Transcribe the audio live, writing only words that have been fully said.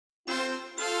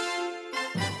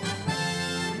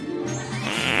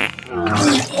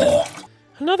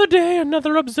Another day,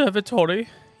 another observatory.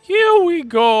 Here we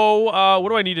go. What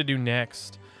do I need to do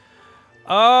next?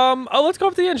 Oh, let's go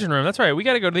up to the engine room. That's right. We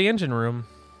got to go to the engine room.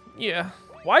 Yeah.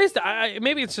 Why is the...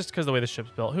 maybe it's just because of the way the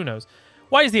ship's built. Who knows?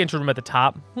 Why is the engine room at the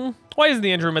top? Why isn't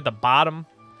the engine room at the bottom?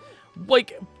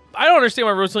 Like, I don't understand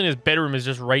why Rosalina's bedroom is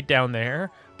just right down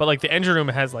there. But, like, the engine room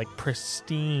has, like,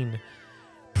 pristine,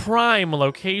 prime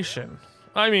location.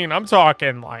 I mean, I'm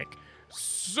talking, like,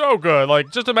 so good.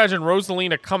 Like, just imagine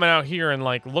Rosalina coming out here and,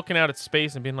 like, looking out at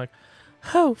space and being like,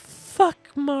 oh, fuck,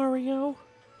 Mario.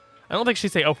 I don't think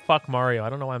she'd say, oh, fuck, Mario. I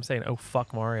don't know why I'm saying, oh,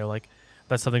 fuck, Mario. Like,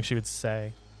 that's something she would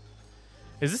say.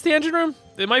 Is this the engine room?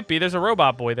 It might be. There's a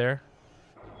robot boy there.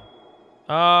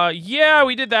 Yeah,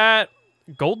 we did that.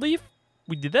 Gold leaf?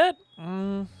 We did that?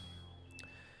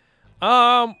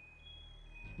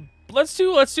 Let's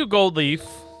do gold leaf.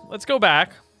 Let's go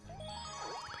back.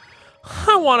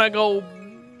 I want to go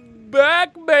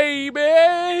back,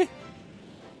 baby.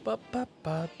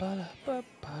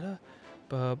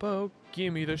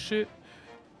 Give me the shit.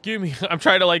 Give me. I'm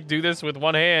trying to like do this with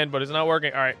one hand, but it's not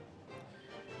working. All right.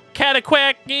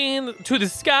 CATAQUACK to the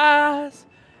skies.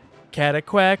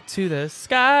 CATAQUACK to the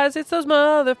skies. It's those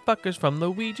motherfuckers from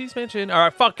Luigi's Mansion. All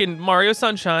right, fucking Mario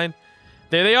Sunshine.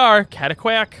 There they are.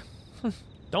 CATAQUACK.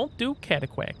 Don't do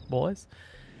CATAQUACK, boys.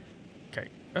 Okay.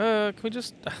 Can we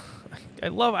just... I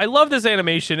love this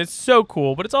animation. It's so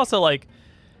cool, but it's also like...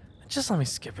 Just let me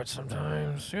skip it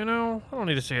sometimes, you know? I don't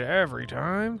need to see it every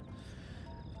time.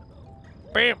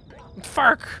 Bam.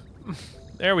 Fark.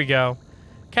 There we go.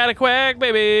 CATAQUACK,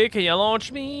 baby. Can you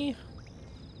launch me?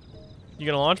 You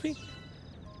gonna launch me?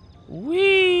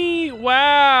 Wee!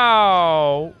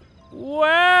 Wow!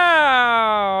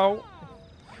 Wow!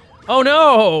 Oh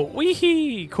no!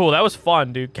 Wee! Cool, that was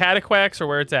fun, dude. CATAQUACKs are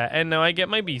where it's at. And now I get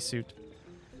my bee suit.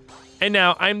 And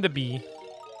now I'm the bee.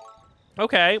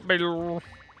 Okay.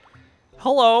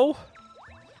 Hello.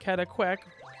 CATAQUACK.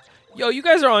 Yo, you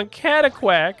guys are on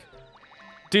CATAQUACK.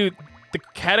 Dude, the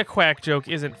CATAQUACK joke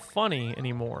isn't funny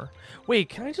anymore. Wait,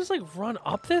 can I just like run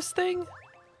up this thing?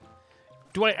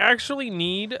 Do I actually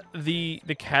need the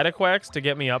CATAQUACKs to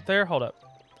get me up there? Hold up.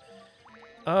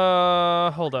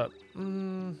 Hold up.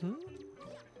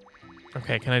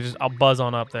 Okay, can I just... I'll buzz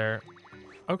on up there.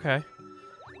 Okay.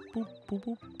 Boop, boop,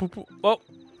 boop, boop, boop. Oh.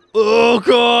 Oh,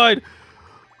 God.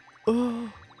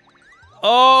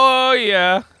 Oh,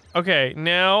 yeah. Okay,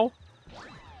 now...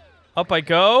 Up I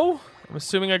go. I'm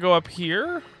assuming I go up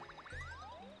here.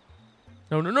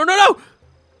 No, no, no, no, no!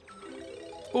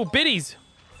 Oh, biddies.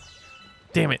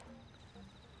 Damn it.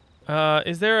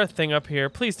 Is there a thing up here?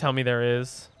 Please tell me there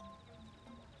is.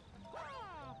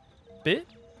 Bit?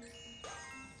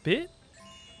 Bit?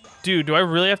 Dude, do I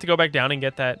really have to go back down and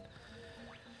get that?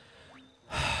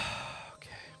 Okay.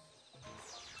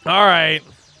 All right.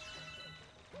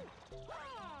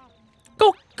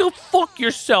 Go fuck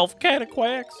yourself,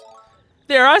 CATAQUACKs.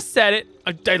 There, I said it.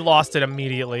 I lost it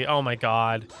immediately. Oh my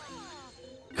God.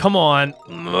 Come on.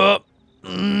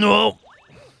 No.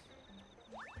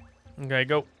 Okay,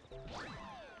 go.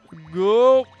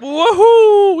 Go.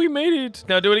 Woohoo! We made it.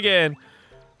 Now do it again.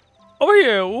 Over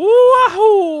here.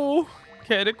 Woohoo!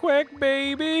 CATAQUACK,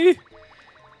 baby.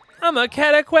 I'm a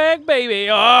CATAQUACK, baby.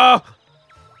 Oh! All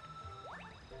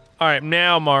right,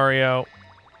 now Mario.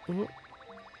 Ooh.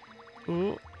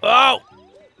 Ooh. Oh!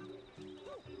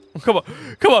 Come on.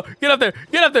 Come on. Get up there.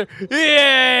 Get up there.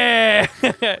 Yeah!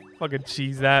 Fucking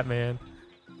cheese that, man.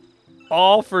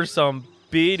 All for some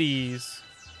biddies.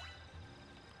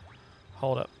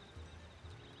 Hold up.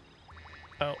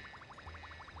 Oh.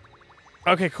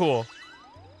 Okay, cool.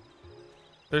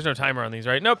 There's no timer on these,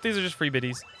 right? Nope, these are just free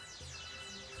biddies.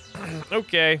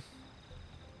 Okay.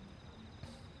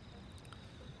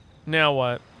 Now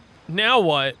what? Now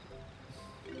what?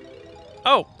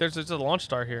 Oh, there's a launch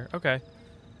star here. Okay.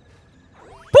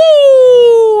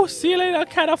 Boo! See you later,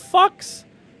 CATAFUCKs.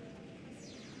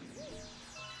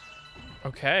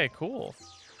 Okay, cool.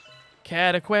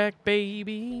 CATAQUACK,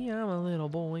 baby. I'm a little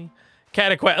boy.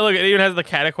 CATAQUACK. Look, it even has the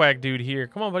CATAQUACK dude here.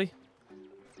 Come on, buddy.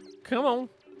 Come on.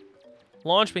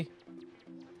 Launch me.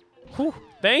 Whew.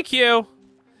 Thank you.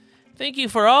 Thank you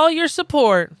for all your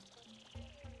support.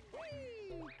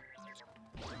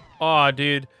 Aw,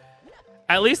 dude.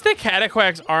 At least the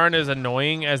CATAQUACKs aren't as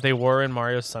annoying as they were in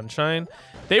Mario Sunshine.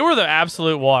 They were the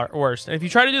absolute worst. And if you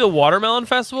try to do the Watermelon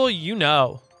Festival, you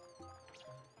know.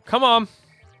 Come on.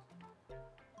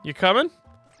 You coming?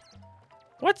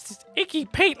 What's this icky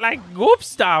paint like goop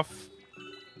stuff?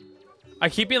 I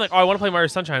keep being like, oh, I want to play Mario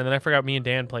Sunshine, and then I forgot me and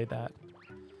Dan played that.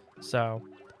 So,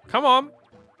 come on.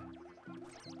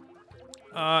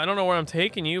 I don't know where I'm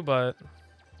taking you, but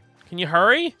can you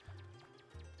hurry?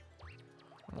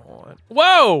 Come on.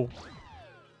 Whoa!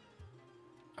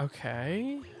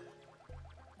 Okay.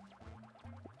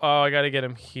 Oh, I gotta get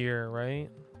him here, right?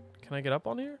 Can I get up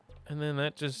on here? And then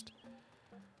that just...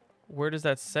 Where does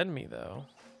that send me, though?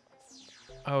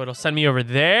 Oh, it'll send me over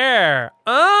there.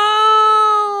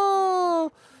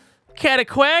 Oh!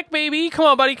 CATAQUACK, baby. Come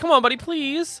on, buddy. Come on, buddy,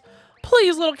 please.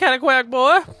 Please, little CATAQUACK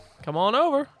boy. Come on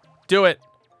over. Do it.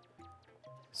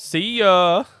 See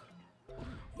ya.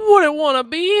 Wouldn't want to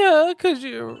be here because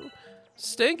you're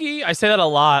stinky. I say that a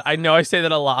lot. I know I say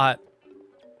that a lot.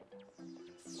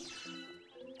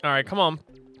 All right, come on.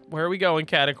 Where are we going,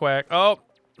 CATAQUACK? Oh,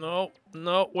 no,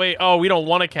 no, wait. Oh, we don't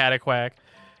want a CATAQUACK.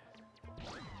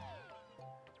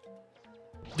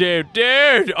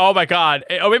 Dude. Oh, my God.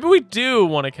 Oh, maybe we do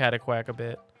want a CATAQUACK a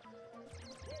bit.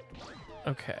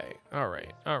 Okay. All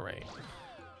right.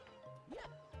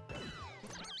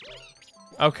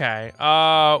 Okay.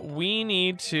 We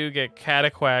need to get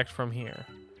CATAQUACKed from here.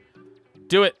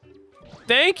 Do it.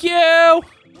 Thank you.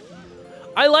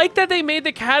 I like that they made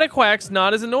the CATAQUACKs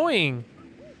not as annoying.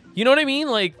 You know what I mean?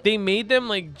 Like, they made them,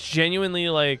 like, genuinely,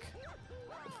 like,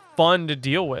 fun to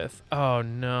deal with. Oh,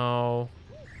 no.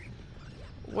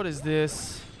 What is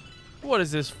this? What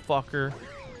is this fucker?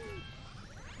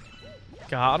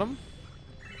 Got him.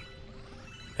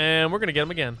 And we're going to get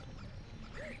him again.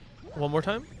 One more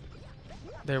time.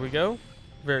 There we go.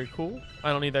 Very cool.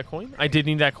 I don't need that coin. I did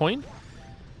need that coin.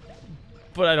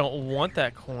 But I don't want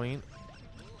that coin.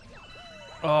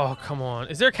 Oh, come on.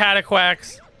 Is there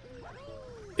CATAQUACKs?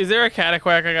 Is there a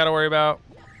CATAQUACK I gotta worry about?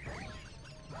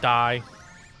 Die.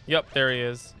 Yep, there he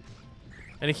is.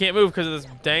 And he can't move because of this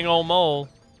dang old mole.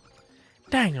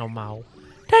 Dang old mole.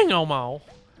 Dang old mole.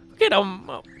 Get him.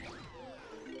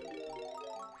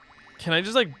 Can I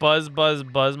just like buzz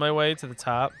my way to the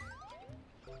top?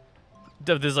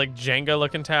 Of this like Jenga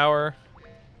looking tower?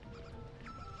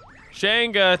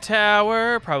 Jenga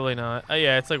tower? Probably not. Oh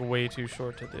yeah, it's like way too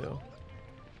short to do.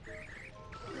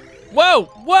 Whoa!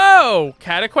 Whoa!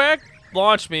 CATAQUACK?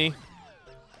 Launch me.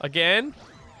 Again?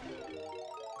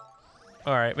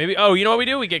 Alright, maybe... Oh, you know what we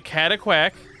do? We get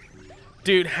CATAQUACK.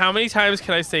 Dude, how many times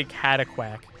can I say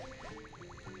CATAQUACK?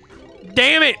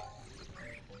 Damn it!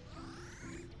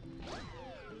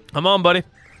 Come on, buddy.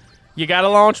 You gotta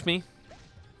launch me.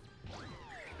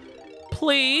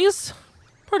 Please?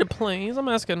 Pretty please. I'm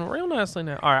asking real nicely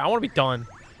now. Alright, I want to be done.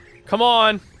 Come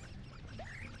on.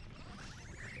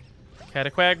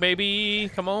 CATAQUACK,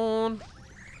 baby. Come on.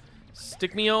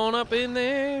 Stick me on up in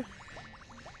there.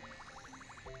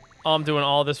 Oh, I'm doing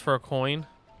all this for a coin.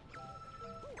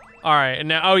 All right, and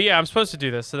now, oh yeah, I'm supposed to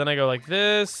do this. So then I go like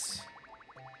this.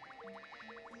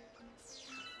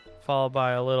 Followed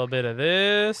by a little bit of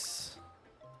this.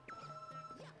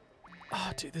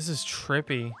 Oh, dude, this is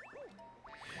trippy.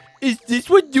 Is this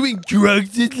what doing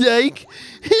drugs is like?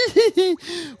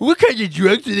 What kind of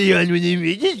drugs are they on when they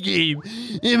made this game?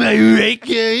 Am I right,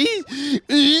 guys?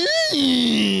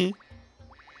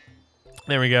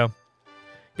 There we go.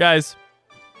 Guys,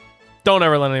 don't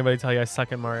ever let anybody tell you I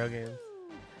suck at Mario games.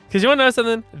 Because you want to know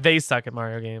something? They suck at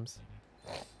Mario games.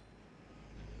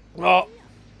 Oh.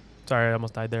 Sorry, I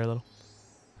almost died there a little.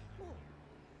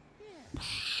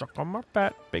 Suck on my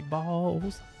fat big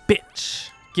balls. Bitch.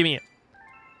 Give me it.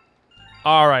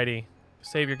 Alrighty.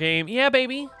 Save your game. Yeah,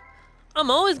 baby.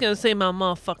 I'm always going to save my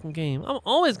motherfucking game. I'm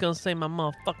always going to save my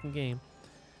motherfucking game.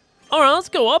 Alright, let's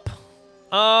go up.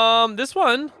 This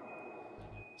one.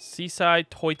 Seaside,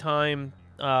 Toy Time,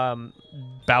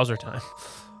 Bowser Time.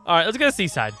 Alright, let's go to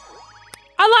Seaside.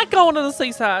 I like going to the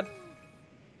seaside.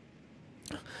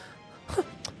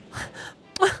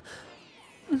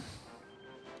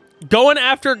 Going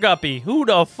after Guppy. Who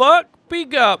the fuck be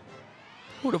Gup?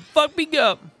 Who the fuck be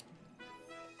Gup?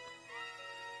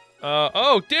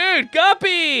 Oh, dude,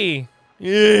 Guppy!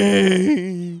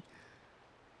 Yay!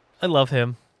 I love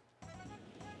him.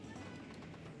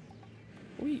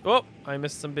 Oh, I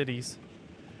missed some biddies.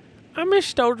 I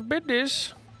missed those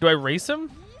biddies. Do I race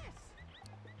him?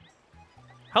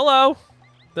 Hello.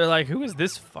 They're like, who is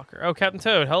this fucker? Oh, Captain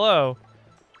Toad, hello.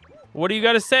 What do you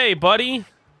got to say, buddy?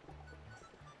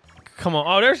 Come on.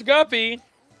 Oh, there's Guppy.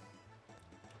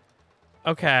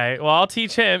 Okay, well, I'll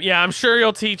teach him. Yeah, I'm sure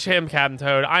you'll teach him, Captain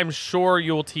Toad. I'm sure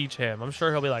you'll teach him. I'm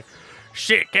sure he'll be like,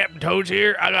 shit, Captain Toad's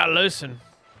here. I gotta listen.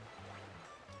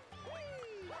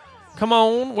 Come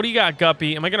on. What do you got,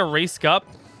 Guppy? Am I gonna race Gup?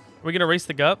 Are we gonna race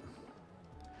the Gup?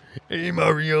 Hey,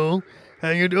 Mario. How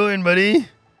you doing, buddy?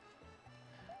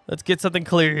 Let's get something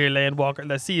clear here, Landwalker.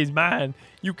 The sea is mine.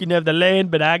 You can have the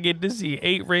land, but I get the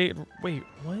sea. Wait,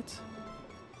 what?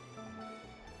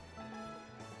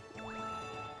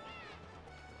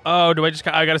 Oh,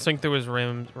 I gotta swing through his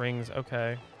rings.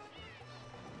 Okay.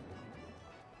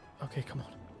 Okay, come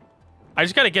on. I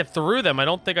just got to get through them. I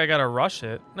don't think I got to rush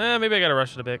it. Nah, maybe I got to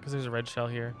rush it a bit because there's a red shell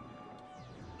here.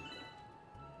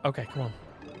 Okay, come on.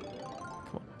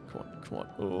 Come on, come on, come on.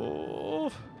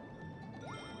 Oh.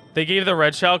 They gave the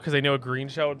red shell because they knew a green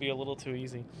shell would be a little too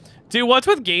easy. Dude, what's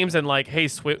with games and like, hey,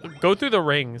 go through the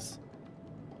rings.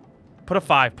 Put a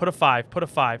 5, put a 5, put a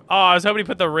 5. Oh, I was hoping to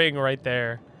put the ring right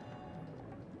there.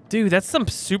 Dude, that's some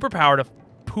superpower to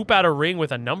poop out a ring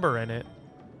with a number in it.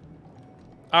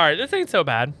 All right, this ain't so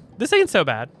bad. This ain't so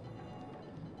bad.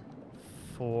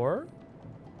 4.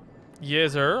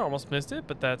 Yes, sir. Almost missed it,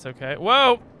 but that's okay.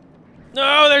 Whoa.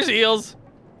 No, there's eels.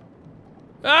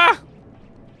 Ah.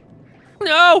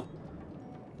 No.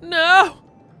 No.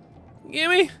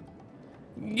 Gimme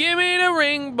the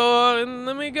ring, boy, and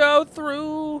let me go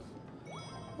through.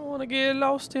 I want to get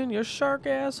lost in your shark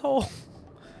asshole.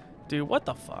 Dude, what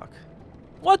the fuck?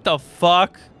 What the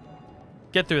fuck?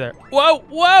 Get through there. Whoa,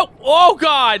 whoa, oh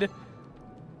God.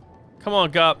 Come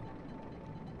on, Gup.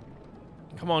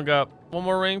 Come on, Gup. One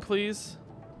more ring, please.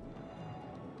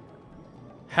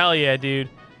 Hell yeah, dude.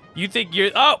 You think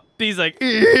you're... Oh, he's like...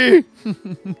 You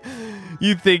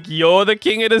think you're the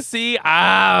king of the sea?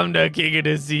 I'm the king of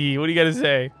the sea. What do you got to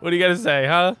say? What do you got to say,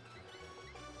 huh?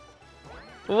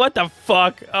 What the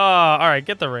fuck? All right,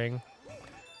 get the ring.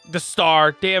 The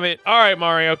star. Damn it. All right,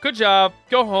 Mario. Good job.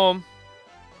 Go home.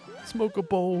 Smoke a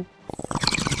bowl.